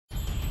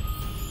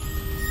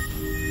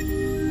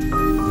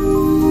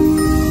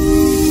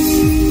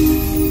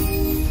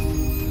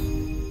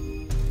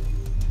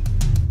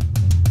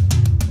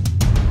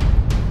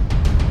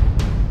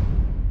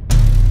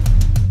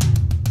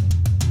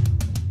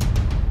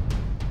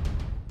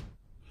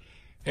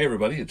Hey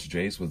everybody, it's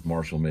Jace with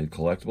Marshall Made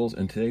Collectibles,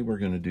 and today we're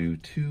going to do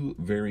two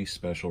very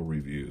special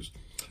reviews.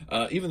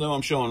 Even though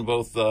I'm showing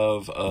both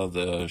of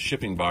the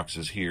shipping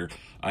boxes here,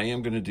 I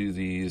am going to do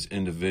these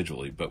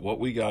individually. But what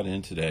we got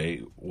in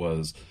today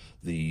was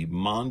the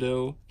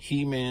Mondo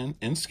He-Man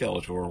and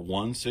Skeletor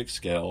 1/6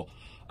 scale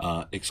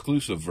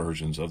exclusive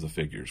versions of the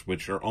figures,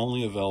 which are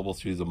only available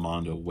through the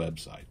Mondo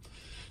website.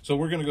 So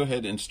we're going to go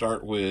ahead and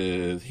start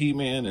with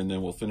He-Man, and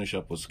then we'll finish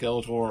up with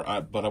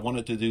Skeletor. But I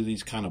wanted to do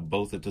these kind of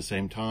both at the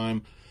same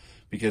time,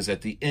 because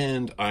at the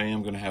end, I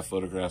am going to have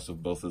photographs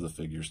of both of the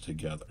figures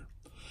together.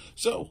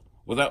 So,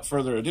 without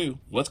further ado,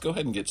 let's go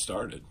ahead and get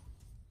started.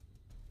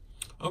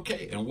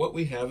 Okay, and what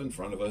we have in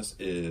front of us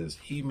is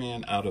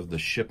He-Man out of the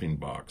shipping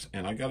box.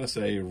 And I gotta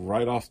say,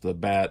 right off the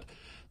bat,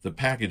 the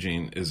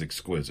packaging is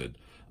exquisite.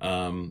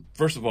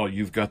 First of all,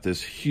 you've got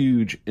this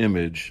huge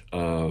image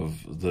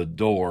of the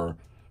door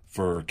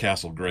for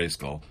Castle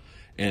Grayskull,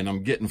 and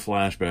I'm getting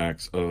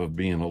flashbacks of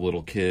being a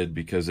little kid,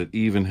 because it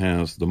even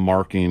has the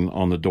marking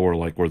on the door,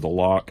 like where the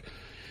lock,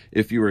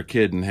 if you were a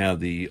kid and had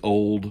the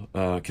old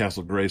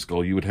Castle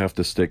Grayskull, you would have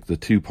to stick the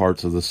two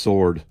parts of the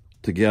sword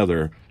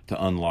together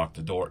to unlock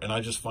the door. And I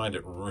just find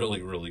it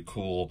really, really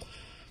cool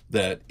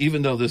that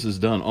even though this is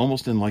done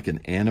almost in like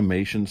an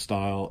animation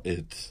style,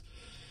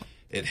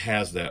 it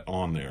has that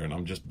on there, and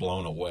I'm just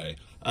blown away.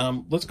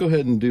 Let's go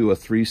ahead and do a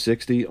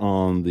 360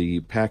 on the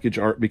package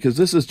art, because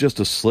this is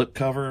just a slip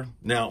cover.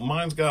 Now,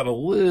 mine's got a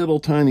little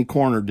tiny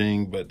corner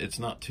ding, but it's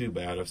not too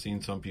bad. I've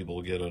seen some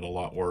people get it a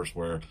lot worse,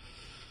 where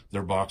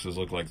their boxes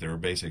look like they were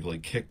basically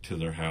kicked to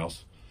their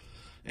house.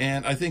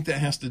 And I think that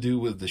has to do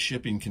with the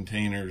shipping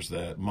containers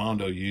that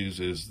Mondo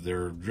uses.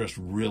 They're just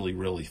really,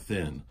 really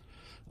thin.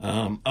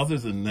 Other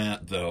than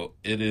that, though,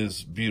 it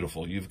is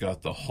beautiful. You've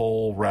got the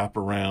whole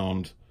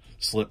wraparound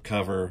slip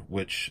cover,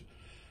 which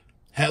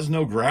has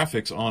no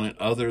graphics on it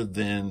other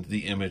than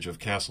the image of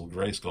Castle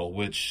Grayskull,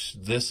 which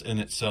this in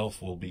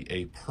itself will be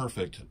a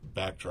perfect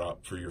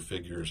backdrop for your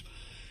figures.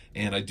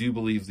 And I do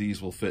believe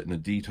these will fit in a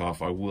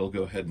DTOF. I will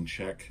go ahead and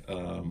check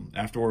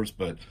afterwards,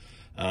 but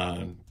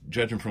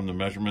judging from the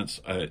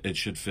measurements, it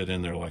should fit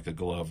in there like a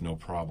glove, no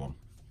problem.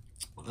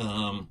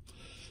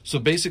 So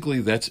basically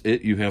that's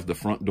it. You have the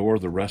front door.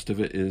 The rest of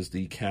it is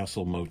the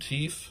castle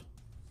motif.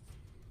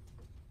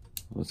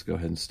 Let's go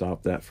ahead and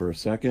stop that for a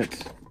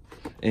second.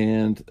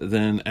 And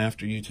then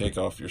after you take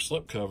off your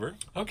slipcover,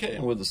 okay,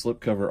 and with the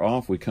slipcover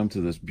off, we come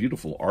to this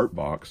beautiful art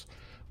box,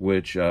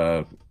 which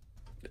is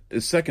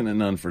second to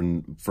none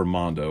for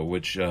Mondo,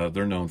 which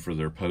they're known for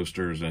their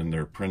posters and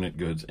their printed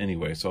goods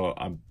anyway. So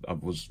I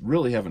was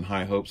really having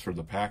high hopes for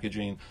the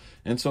packaging,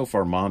 and so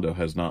far Mondo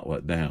has not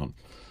let down.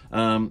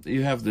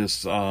 You have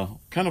this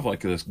kind of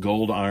like this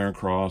gold iron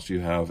cross.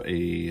 You have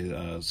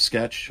a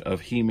sketch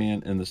of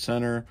He-Man in the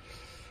center.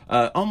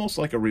 Almost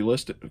like a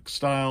realistic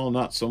style,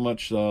 not so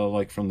much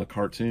like from the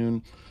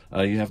cartoon.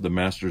 You have the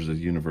Masters of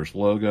the Universe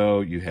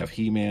logo. You have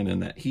He-Man in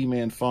that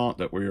He-Man font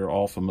that we're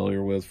all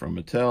familiar with from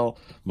Mattel,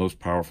 most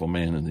powerful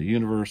man in the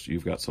universe.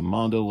 You've got some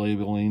Mondo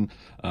labeling.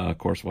 Of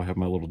course, we'll have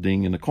my little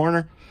ding in the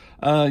corner.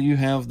 You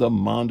have the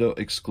Mondo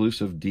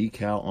exclusive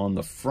decal on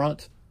the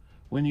front.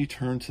 When you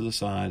turn to the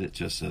side, it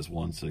just says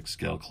 1/6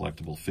 scale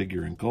collectible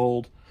figure in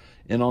gold.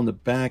 And on the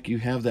back, you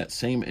have that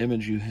same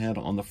image you had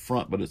on the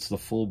front, but it's the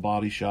full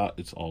body shot.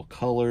 It's all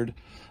colored.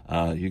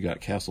 You got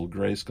Castle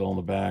Grayskull on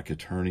the back,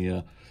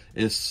 Eternia.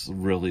 It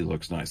really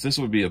looks nice. This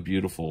would be a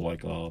beautiful,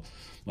 like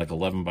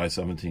 11 by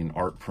 17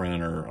 art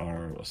print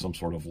or some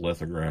sort of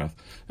lithograph.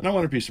 And I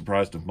wouldn't be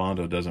surprised if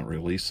Mondo doesn't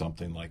release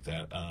something like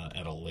that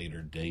at a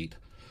later date.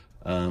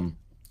 On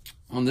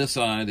this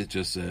side, it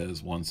just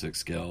says 1/6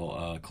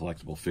 scale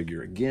collectible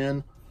figure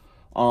again.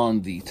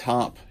 On the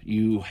top,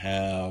 you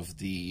have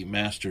the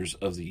Masters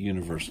of the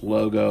Universe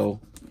logo.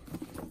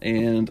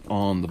 And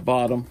on the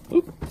bottom,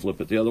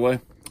 flip it the other way,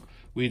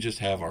 we just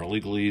have our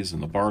legalese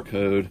and the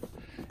barcode.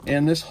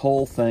 And this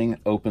whole thing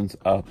opens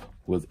up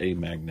with a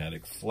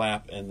magnetic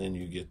flap, and then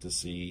you get to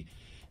see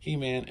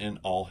He-Man in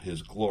all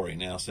his glory.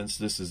 Now, since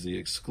this is the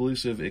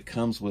exclusive, it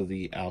comes with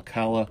the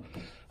Alcala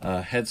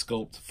head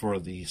sculpt for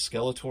the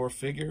Skeletor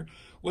figure,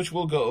 which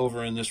we'll go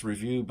over in this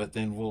review, but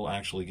then we'll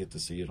actually get to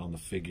see it on the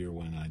figure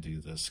when I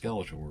do the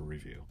Skeletor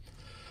review.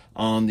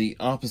 On the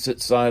opposite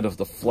side of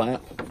the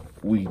flap,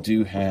 we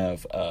do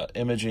have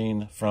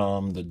imaging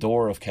from the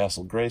door of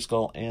Castle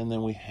Grayskull, and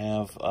then we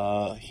have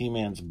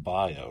He-Man's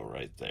bio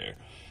right there.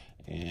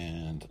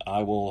 And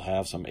I will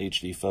have some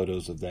HD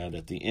photos of that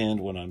at the end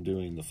when I'm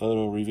doing the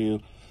photo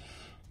review.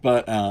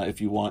 But if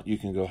you want, you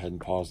can go ahead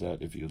and pause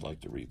that if you'd like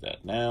to read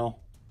that now.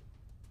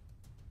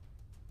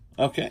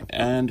 Okay,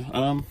 and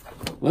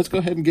let's go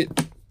ahead and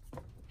get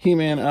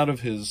He-Man out of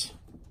his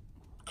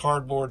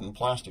cardboard and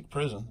plastic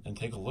prison and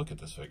take a look at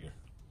this figure.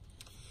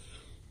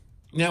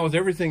 Now, with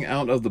everything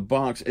out of the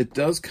box, it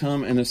does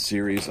come in a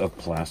series of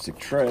plastic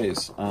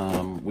trays.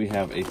 We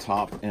have a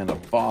top and a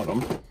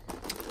bottom.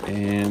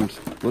 And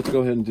let's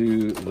go ahead and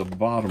do the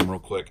bottom real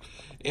quick.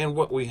 And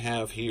what we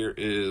have here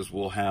is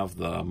we'll have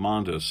the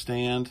Mondo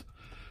stand.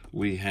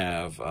 We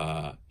have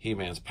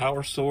He-Man's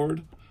power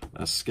sword,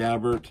 a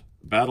scabbard,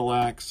 battle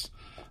axe,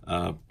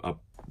 a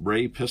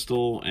ray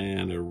pistol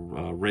and a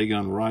ray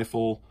gun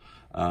rifle,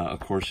 of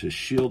course his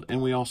shield,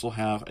 and we also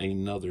have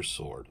another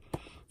sword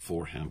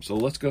for him. So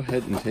let's go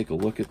ahead and take a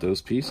look at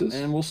those pieces,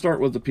 and we'll start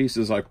with the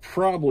pieces I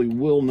probably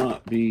will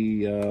not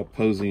be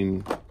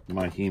posing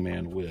my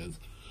He-Man with.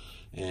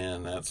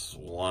 And that's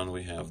one,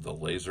 we have the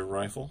laser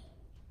rifle.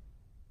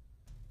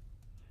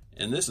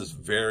 And this is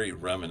very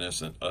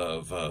reminiscent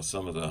of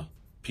some of the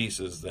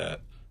pieces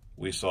that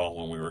we saw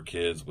when we were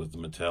kids with the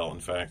Mattel. In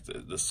fact,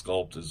 the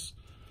sculpt is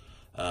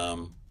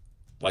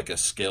like a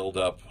scaled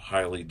up,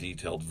 highly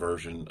detailed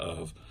version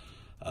of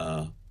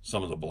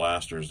some of the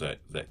blasters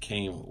that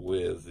came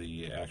with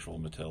the actual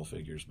Mattel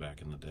figures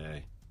back in the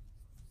day.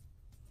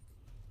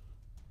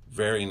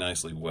 Very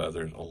nicely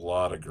weathered, a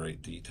lot of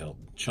great detail,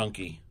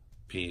 chunky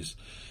piece.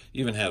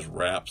 Even has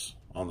wraps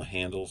on the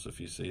handles, if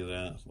you see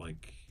that.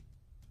 Like,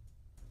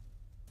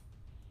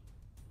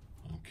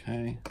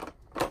 okay.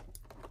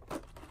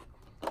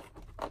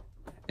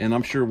 And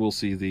I'm sure we'll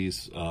see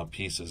these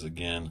pieces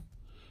again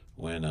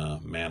when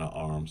Man of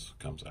Arms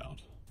comes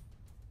out.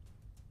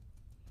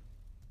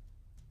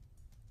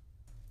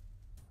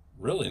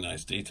 Really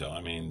nice detail.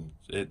 I mean,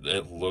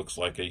 it looks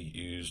like a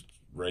used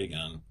ray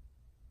gun.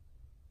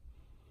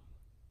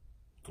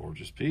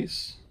 Gorgeous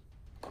piece.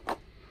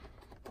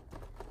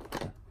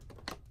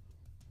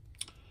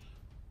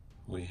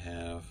 We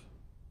have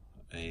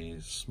a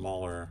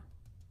smaller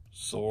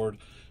sword,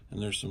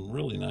 and there's some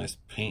really nice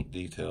paint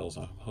details.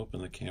 I'm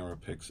hoping the camera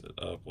picks it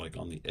up, like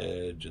on the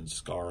edge and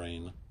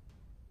scarring.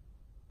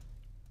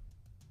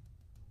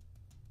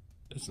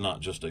 It's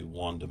not just a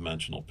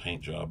one-dimensional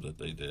paint job that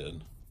they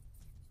did.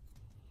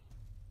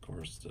 Of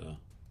course, the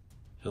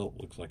hilt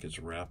looks like it's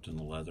wrapped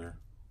in leather.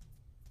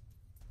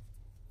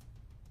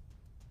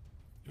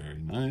 Very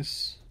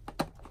nice.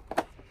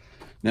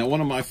 Now,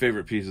 one of my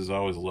favorite pieces I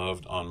always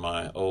loved on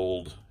my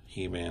old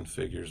He-Man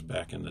figures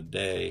back in the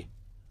day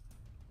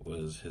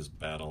was his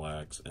battle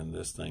axe, and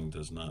this thing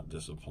does not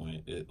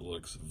disappoint. It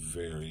looks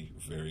very,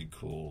 very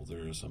cool.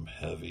 There is some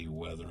heavy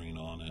weathering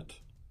on it.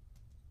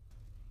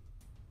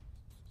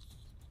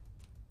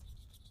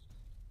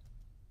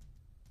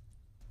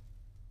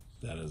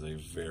 That is a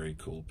very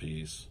cool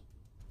piece.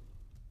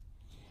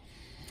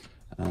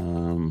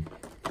 The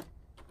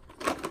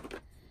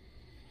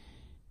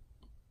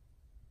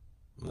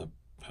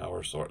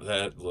power sword,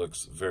 that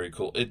looks very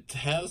cool. It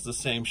has the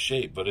same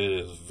shape, but it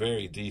is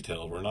very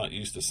detailed. We're not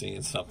used to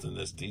seeing something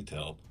this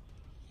detailed.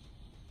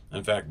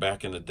 In fact,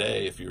 back in the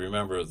day, if you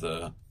remember,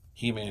 the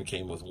He-Man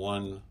came with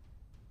one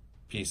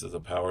piece of the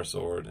power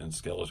sword and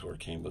Skeletor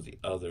came with the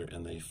other,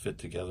 and they fit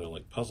together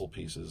like puzzle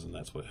pieces, and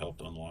that's what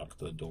helped unlock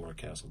the door of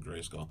Castle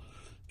Grayskull.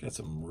 Got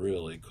some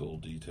really cool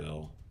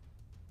detail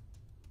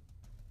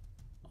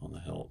on the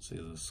hilt. See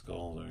the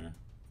skull there?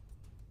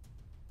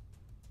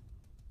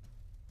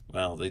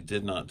 Wow, they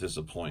did not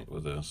disappoint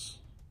with this.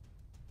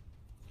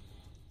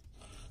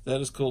 That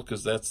is cool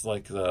because that's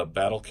like the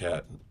Battle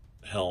Cat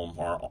helm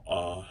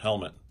or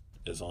helmet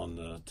is on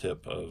the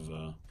tip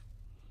of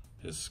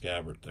his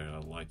scabbard there. I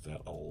like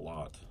that a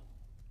lot.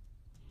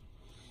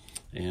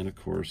 And of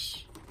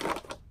course,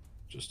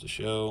 just to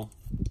show,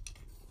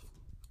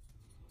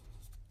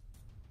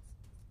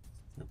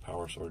 your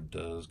power sword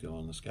does go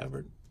in the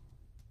scabbard.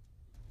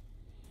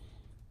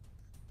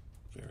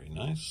 Very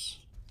nice.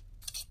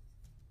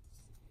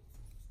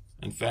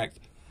 In fact,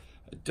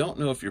 I don't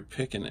know if you're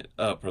picking it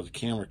up or the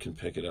camera can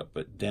pick it up,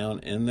 but down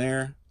in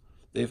there,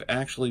 they've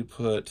actually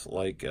put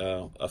like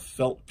a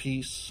felt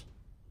piece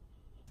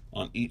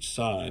on each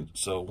side.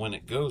 So when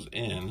it goes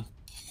in,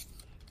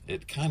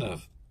 it kind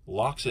of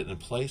locks it in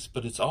place,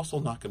 but it's also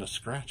not going to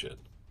scratch it.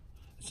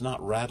 It's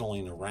not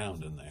rattling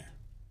around in there.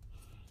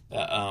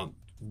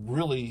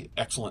 Really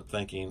excellent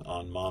thinking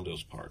on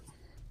Mondo's part.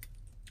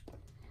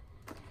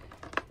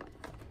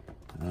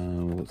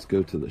 Let's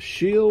go to the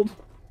shield.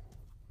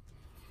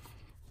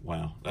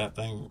 Wow, that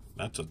thing,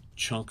 that's a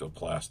chunk of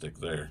plastic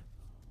there.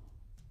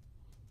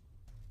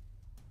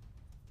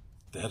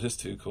 That is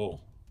too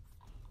cool.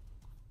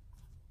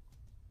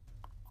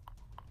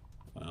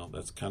 Well,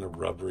 that's kind of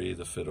rubbery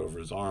to fit over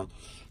his arm.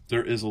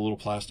 There is a little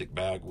plastic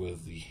bag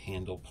with the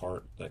handle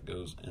part that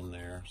goes in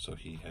there, so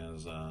he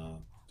has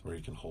where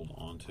he can hold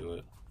on to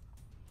it.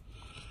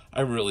 I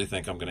really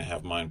think I'm going to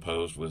have mine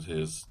posed with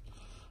his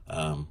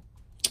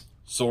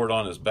sword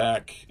on his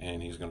back,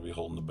 and he's going to be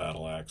holding the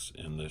battle axe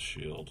in this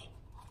shield.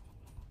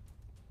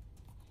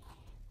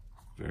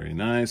 Very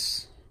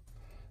nice.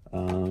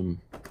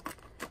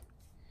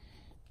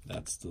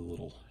 That's the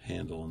little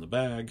handle in the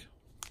bag.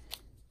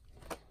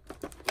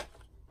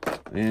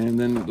 And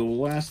then the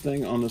last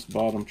thing on this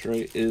bottom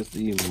tray is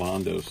the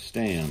Mondo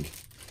stand,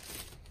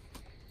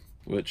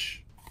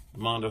 which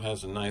Mondo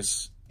has a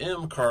nice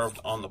M carved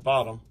on the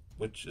bottom,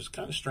 which is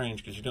kind of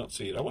strange because you don't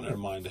see it. I wouldn't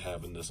mind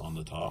having this on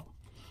the top,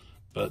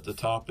 but the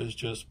top is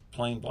just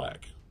plain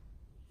black.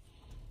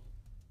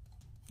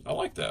 I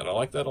like that. I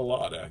like that a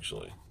lot,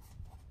 actually.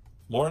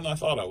 More than I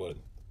thought I would.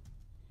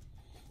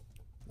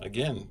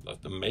 Again, an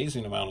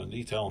amazing amount of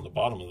detail on the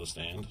bottom of the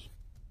stand.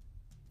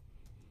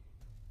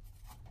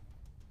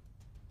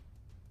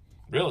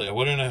 Really, I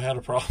wouldn't have had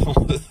a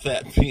problem with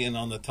that being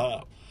on the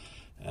top.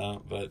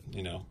 But,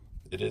 you know,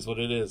 it is what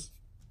it is.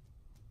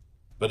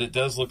 But it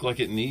does look like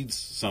it needs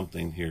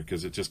something here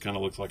because it just kind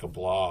of looks like a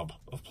blob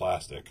of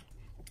plastic.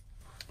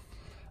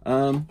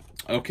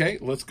 Okay,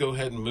 let's go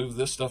ahead and move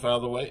this stuff out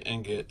of the way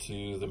and get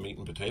to the meat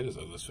and potatoes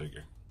of this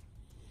figure.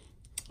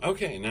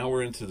 Okay, now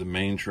we're into the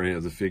main tray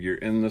of the figure.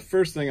 And the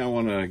first thing I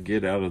want to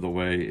get out of the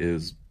way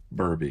is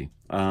Burby.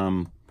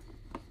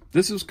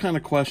 This is kind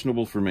of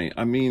questionable for me.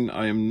 I mean,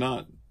 I am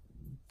not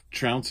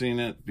trouncing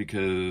it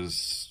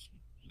because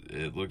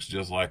it looks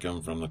just like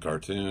him from the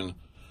cartoon.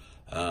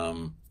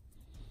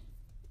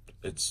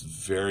 It's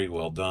very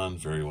well done,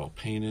 very well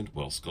painted,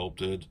 well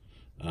sculpted.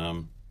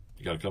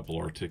 You got a couple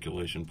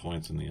articulation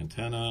points in the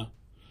antenna.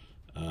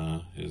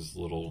 His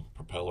little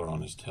propeller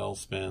on his tail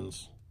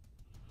spins.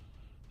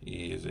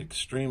 He is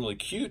extremely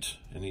cute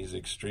and he's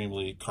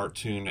extremely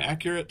cartoon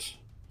accurate.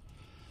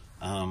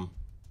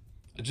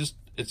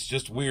 It's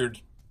just weird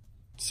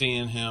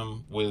seeing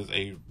him with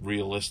a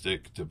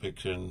realistic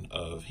depiction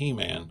of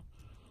He-Man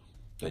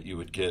that you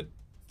would get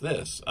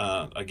this.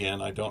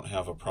 Again, I don't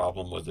have a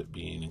problem with it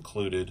being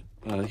included.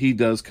 He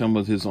does come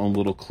with his own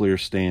little clear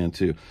stand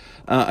too.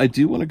 I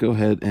do want to go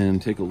ahead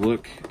and take a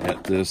look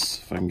at this,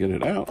 if I can get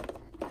it out.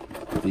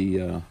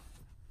 The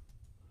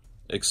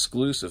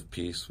exclusive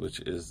piece, which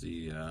is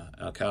the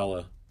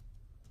Alcala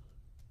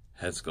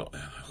head sculpt.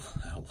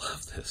 I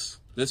love this.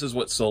 This is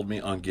what sold me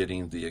on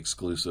getting the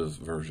exclusive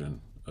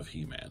version of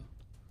He-Man.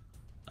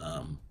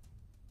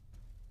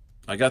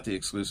 I got the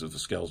exclusive of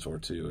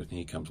Skeletor too, and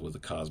he comes with a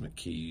cosmic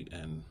key,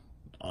 and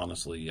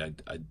honestly, I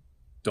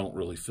don't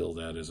really feel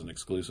that as an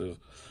exclusive.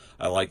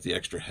 I like the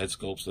extra head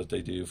sculpts that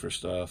they do for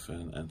stuff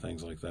and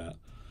things like that.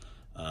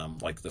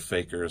 Like the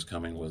Faker is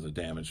coming with a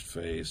damaged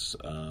face,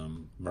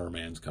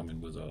 Merman's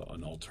coming with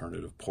an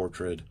alternative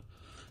portrait,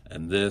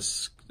 and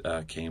this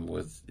came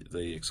with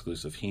the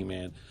exclusive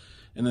He-Man,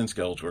 and then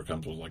Skeletor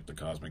comes with like the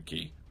cosmic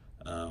key,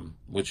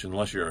 which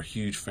unless you're a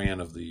huge fan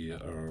of the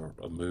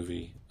a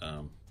movie,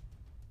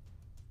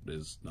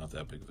 is not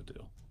that big of a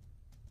deal.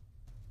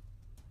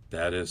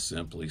 That is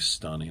simply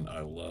stunning.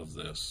 I love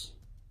this.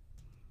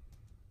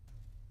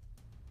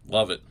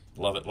 Love it.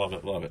 Love it, love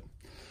it, love it.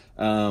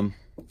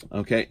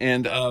 Okay,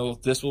 and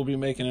this will be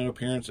making an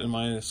appearance in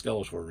my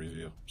Skeletor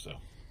review. So,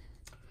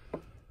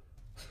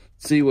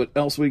 see what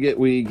else we get.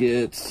 We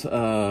get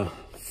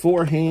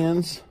 4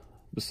 hands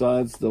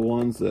besides the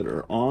ones that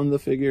are on the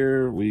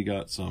figure. We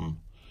got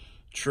some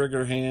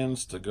trigger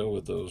hands to go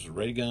with those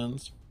ray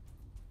guns.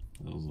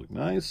 Those look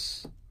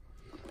nice.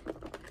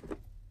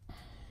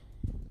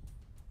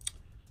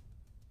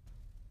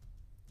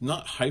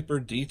 Not hyper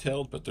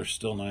detailed, but they're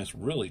still nice,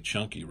 really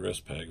chunky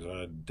wrist pegs.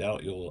 I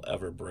doubt you'll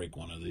ever break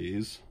one of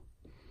these.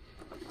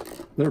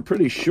 They're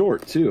pretty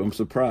short too. I'm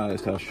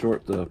surprised how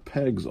short the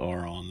pegs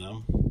are on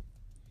them.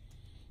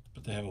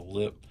 But they have a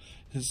lip.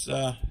 His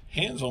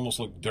hands almost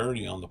look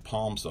dirty on the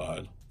palm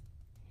side.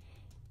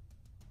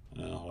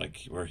 You know, like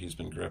where he's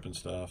been gripping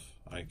stuff.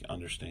 I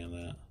understand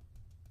that.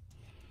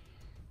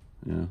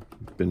 Yeah,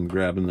 been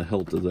grabbing the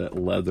hilt of that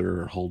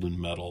leather or holding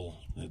metal.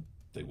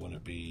 They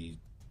wouldn't be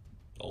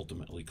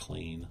ultimately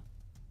clean.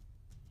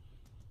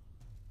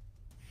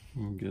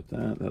 We'll get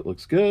that. That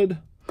looks good.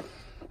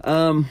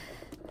 Now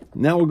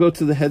we'll go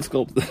to the head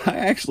sculpt that I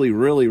actually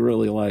really,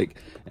 really like.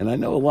 And I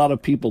know a lot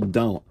of people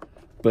don't.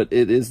 But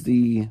it is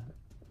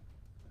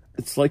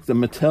it's like the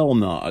Mattel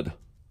nod.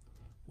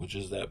 Which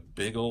is that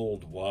big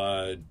old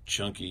wide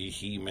chunky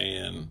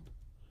He-Man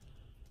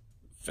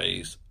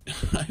face.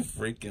 I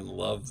freaking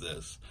love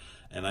this.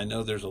 And I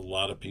know there's a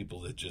lot of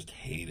people that just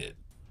hate it.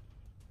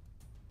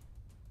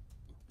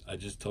 I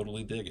just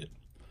totally dig it.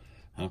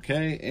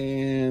 Okay,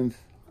 and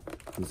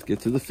let's get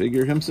to the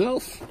figure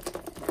himself.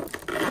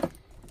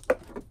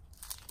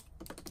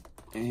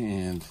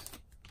 And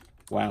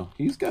wow,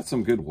 he's got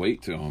some good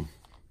weight to him.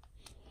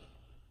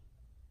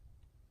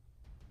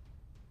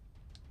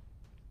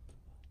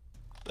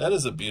 That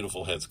is a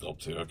beautiful head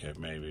sculpt too. Okay,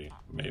 maybe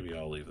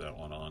I'll leave that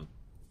one on.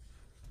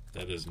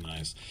 That is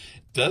nice.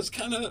 Does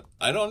kind of,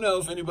 I don't know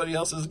if anybody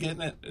else is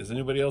getting it. Is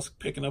anybody else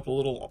picking up a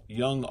little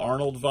young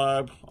Arnold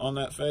vibe on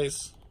that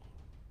face?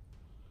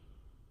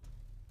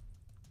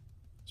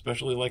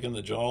 Especially like in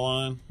the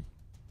jawline.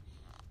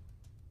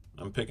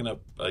 I'm picking up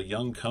a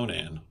young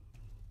Conan.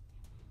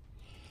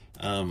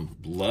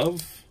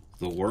 Love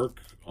the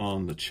work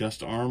on the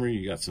chest armor.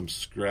 You got some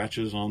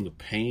scratches on the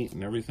paint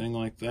and everything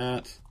like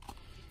that.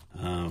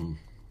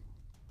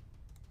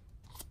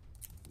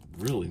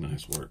 Really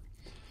nice work.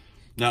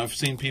 Now, I've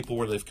seen people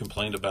where they've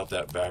complained about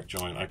that back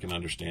joint. I can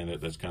understand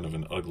it. That's kind of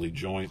an ugly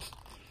joint.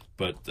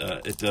 But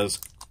it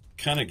does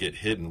kind of get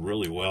hidden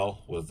really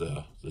well with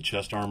the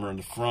chest armor in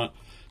the front.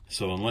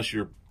 So unless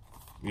you're,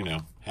 you know,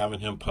 having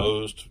him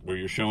posed where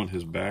you're showing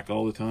his back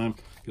all the time,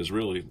 because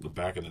really the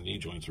back of the knee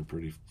joints are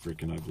pretty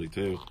freaking ugly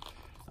too.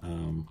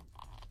 I'm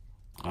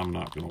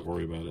not going to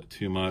worry about it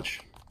too much.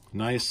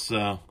 Nice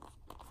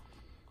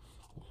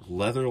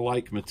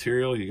leather-like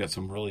material. You got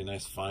some really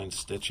nice fine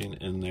stitching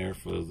in there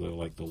for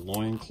the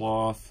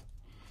loincloth.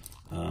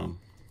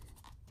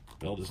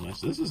 belt is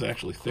nice. This is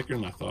actually thicker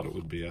than I thought it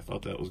would be. I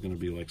thought that was going to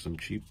be like some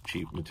cheap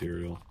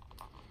material.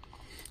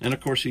 And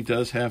of course he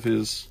does have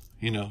his,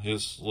 you know,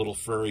 his little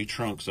furry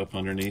trunks up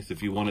underneath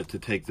if you wanted to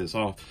take this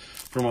off.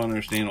 From what I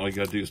understand, all you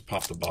got to do is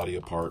pop the body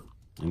apart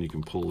and you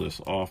can pull this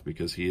off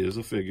because he is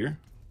a figure.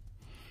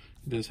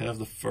 He does have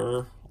the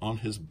fur on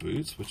his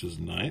boots, which is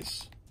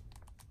nice.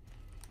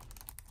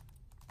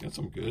 Got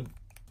some good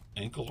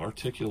ankle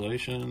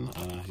articulation.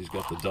 He's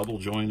got the double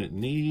jointed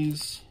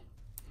knees.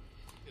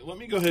 Let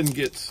me go ahead and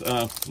get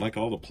like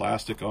all the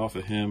plastic off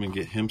of him and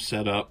get him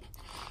set up.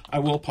 I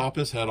will pop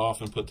his head off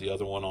and put the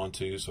other one on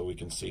too so we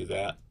can see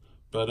that.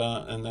 But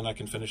and then I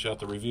can finish out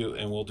the review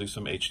and we'll do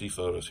some HD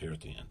photos here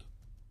at the end.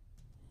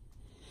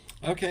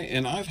 Okay,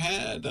 and I've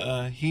had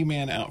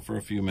He-Man out for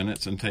a few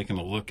minutes and taken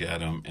a look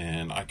at him,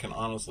 and I can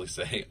honestly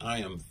say I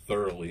am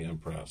thoroughly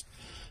impressed.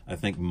 I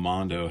think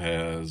Mondo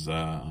has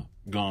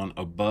gone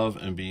above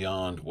and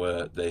beyond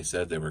what they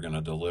said they were going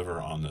to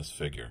deliver on this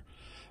figure.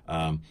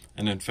 And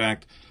in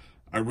fact,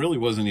 I really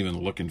wasn't even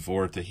looking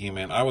forward to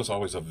He-Man. I was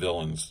always a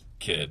villains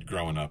kid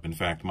growing up. In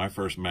fact, my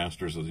first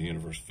Masters of the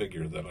Universe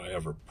figure that I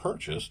ever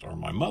purchased, or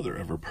my mother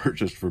ever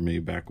purchased for me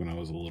back when I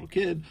was a little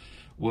kid,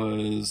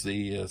 was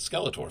the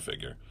Skeletor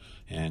figure.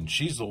 And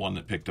she's the one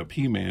that picked up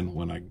He-Man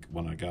when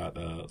I got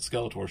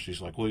Skeletor.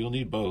 She's like, well, you'll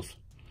need both.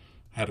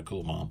 I had a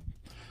cool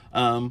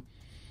mom.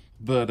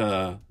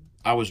 But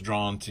I was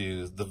drawn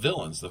to the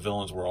villains. The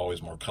villains were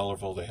always more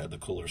colorful. They had the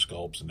cooler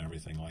sculpts and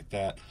everything like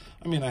that.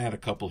 I mean, I had a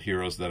couple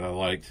heroes that I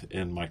liked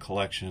in my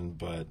collection,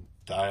 but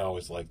I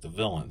always liked the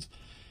villains.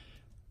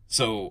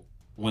 So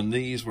when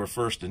these were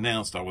first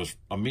announced, I was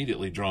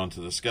immediately drawn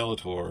to the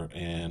Skeletor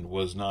and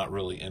was not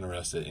really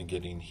interested in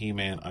getting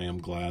He-Man. I am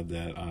glad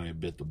that I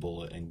bit the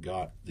bullet and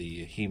got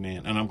the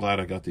He-Man, and I'm glad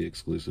I got the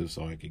exclusive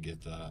so I could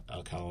get the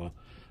Alcala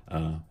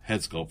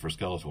head sculpt for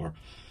Skeletor.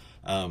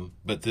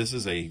 But this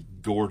is a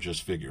gorgeous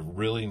figure.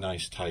 Really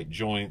nice tight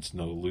joints,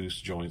 no loose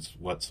joints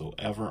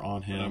whatsoever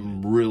on him.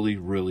 I'm really,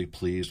 really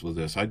pleased with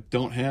this. I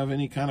don't have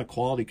any kind of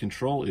quality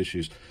control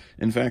issues.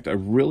 In fact, I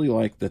really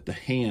like that the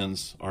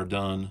hands are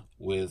done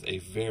with a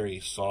very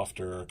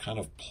softer, kind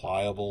of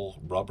pliable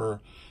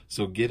rubber.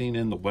 So getting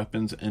in the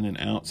weapons in and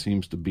out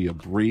seems to be a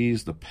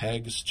breeze. The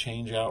pegs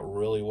change out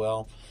really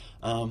well.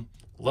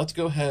 Let's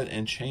go ahead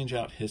and change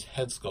out his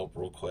head sculpt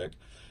real quick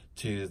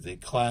to the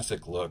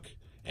classic look,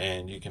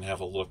 and you can have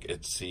a look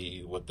and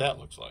see what that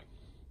looks like.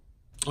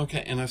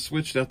 Okay, and I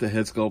switched out the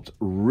head sculpt.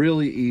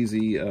 Really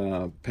easy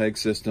peg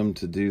system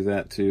to do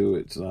that too.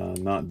 It's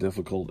not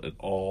difficult at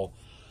all.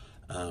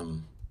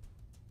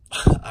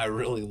 I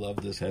really love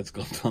this head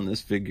sculpt on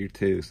this figure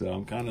too, so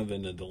I'm kind of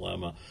in a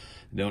dilemma.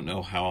 I don't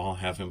know how I'll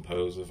have him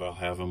pose, if I'll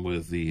have him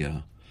with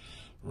the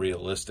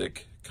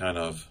realistic kind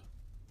of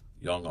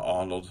young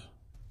Arnold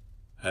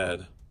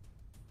head.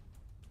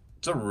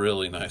 It's a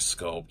really nice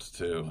sculpt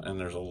too, and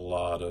there's a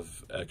lot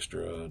of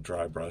extra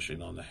dry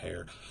brushing on the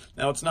hair.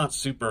 Now it's not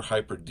super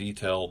hyper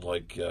detailed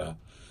like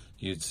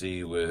you'd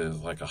see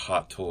with like a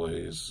Hot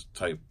Toys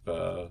type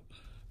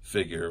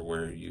figure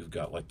where you've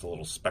got like the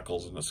little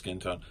speckles in the skin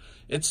tone.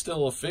 It's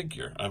still a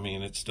figure. I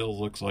mean, it still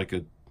looks like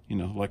a, you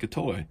know, like a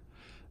toy.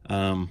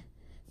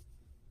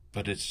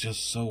 But it's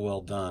just so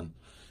well done.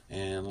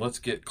 And let's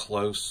get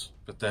close,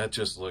 but that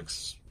just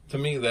looks, to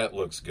me, that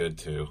looks good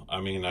too. I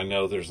mean, I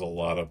know there's a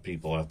lot of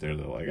people out there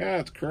that are like, ah,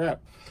 it's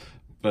crap.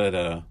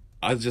 But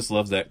I just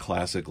love that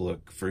classic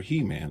look for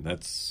He-Man.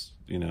 That's,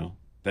 you know,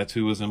 that's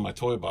who was in my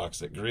toy box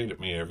that greeted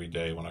me every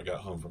day when I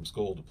got home from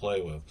school to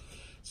play with.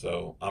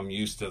 So I'm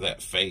used to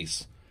that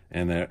face,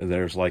 and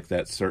there's like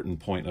that certain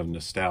point of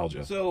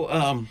nostalgia.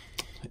 So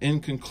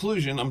in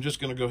conclusion, I'm just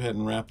going to go ahead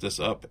and wrap this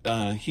up.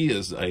 He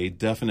is a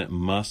definite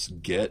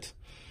must get.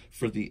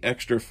 For the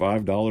extra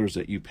 $5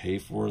 that you pay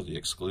for the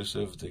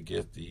exclusive to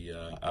get the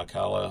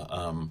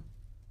Alcala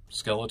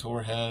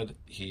Skeletor head,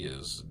 he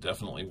is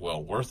definitely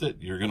well worth it.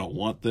 You're going to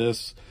want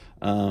this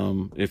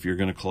if you're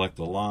going to collect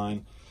the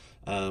line.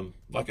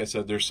 Like I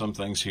said, there's some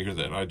things here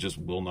that I just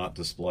will not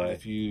display.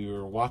 If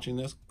you're watching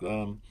this,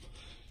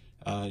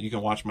 you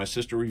can watch my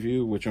sister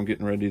review, which I'm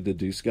getting ready to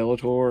do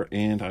Skeletor,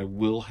 and I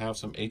will have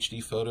some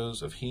HD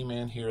photos of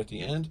He-Man here at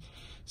the end.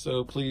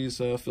 So please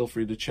feel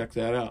free to check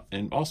that out.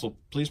 And also,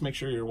 please make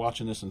sure you're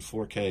watching this in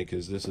 4K,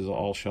 because this is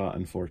all shot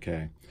in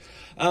 4K.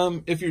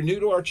 If you're new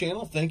to our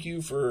channel, thank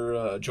you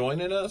for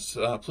joining us.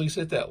 Please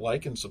hit that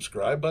like and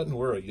subscribe button.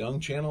 We're a young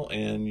channel,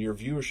 and your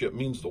viewership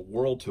means the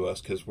world to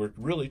us because we're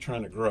really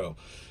trying to grow.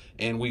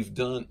 And we've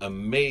done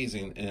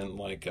amazing in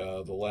like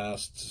the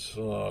last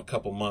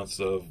couple months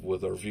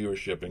with our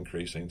viewership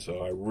increasing. So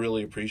I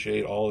really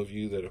appreciate all of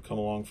you that have come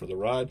along for the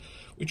ride.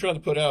 We try to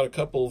put out a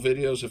couple of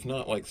videos, if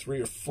not like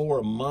 3 or 4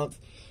 a month.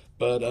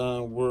 But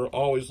we're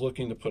always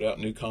looking to put out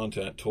new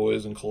content,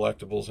 toys and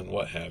collectibles and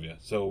what have you.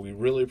 So we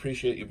really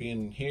appreciate you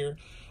being here.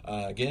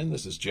 Again,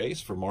 this is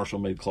Jace for Marshall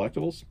Made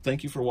Collectibles.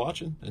 Thank you for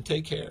watching, and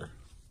take care.